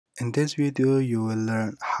In this video, you will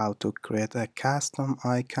learn how to create a custom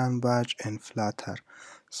icon badge in Flutter.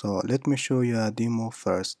 So let me show you a demo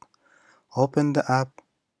first. Open the app.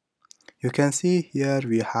 You can see here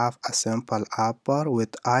we have a simple app bar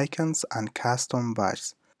with icons and custom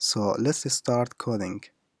badges. So let's start coding.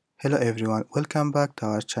 Hello everyone, welcome back to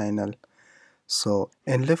our channel. So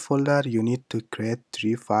in left folder you need to create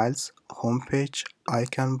 3 files: homepage,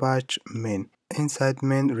 IconBadge, main. Inside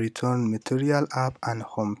main, return material app and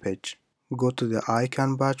homepage. Go to the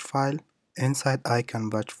IconBadge file. Inside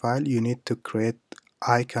IconBadge file you need to create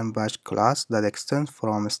IconBadge class that extends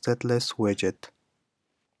from stateless widget.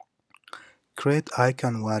 Create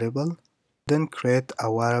icon variable, then create a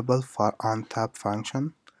variable for onTap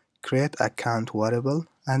function. Create account variable,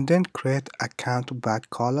 and then create account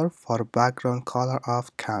backcolor for background color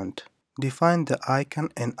of count. Define the icon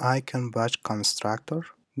in IconBadge constructor.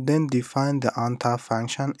 Then define the onTap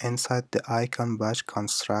function inside the IconBadge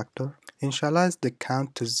constructor. Initialize the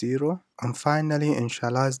count to 0, and finally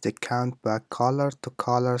initialize the count backcolor to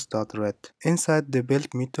colors.red. Inside the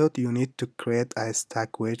build method you need to create a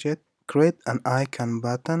stack widget. Create an icon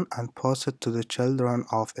button and pass it to the children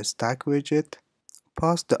of a stack widget.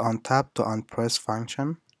 Pass the onTap to onPress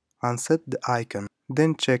function and set the icon.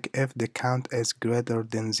 Then check if the count is greater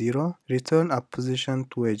than 0, return a positioned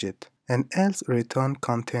widget, and else return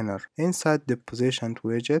container. Inside the positioned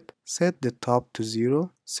widget, set the top to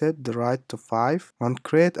 0, set the right to 5, and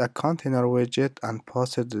create a container widget and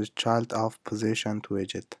pass it to the child of positioned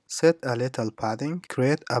widget. Set a little padding,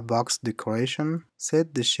 create a box decoration,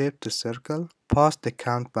 set the shape to circle, pass the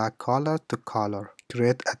count backcolor to color.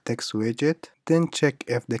 Create a text widget, then check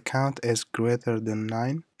if the count is greater than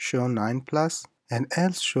 9, show 9 plus, and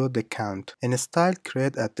else show the count. In style,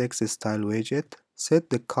 create a text style widget, set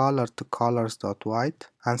the color to colors.white,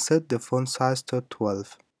 and set the font size to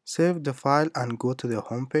 12. Save the file and go to the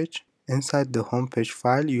homepage. Inside the homepage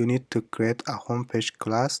file, you need to create a homepage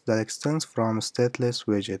class that extends from stateless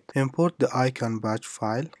widget. Import the IconBadge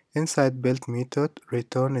file. Inside build method,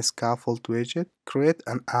 return a scaffold widget. Create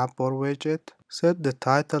an app bar widget. Set the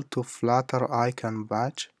title to Flutter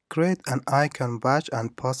IconBadge. Create an icon badge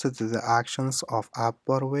and pass it to the actions of app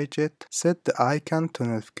bar widget. Set the icon to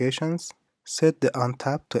notifications. Set the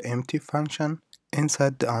onTap to empty function.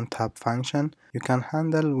 Inside the onTap function, you can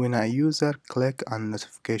handle when a user click on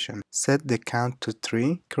notification. Set the count to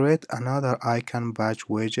 3. Create another IconBadge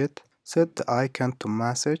widget. Set the icon to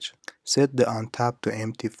message. Set the onTap to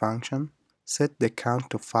empty function. Set the count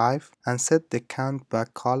to 5 and set the count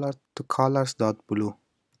backcolor to colors.blue.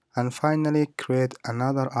 And finally, create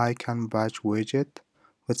another IconBadge widget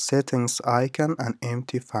with settings icon and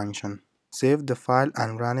empty function. Save the file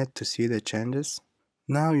and run it to see the changes.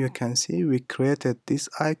 Now you can see we created this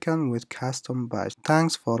icon with custom badge.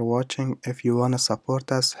 Thanks for watching. If you wanna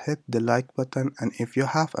support us, hit the like button, and if you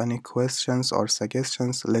have any questions or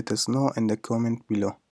suggestions, let us know in the comment below.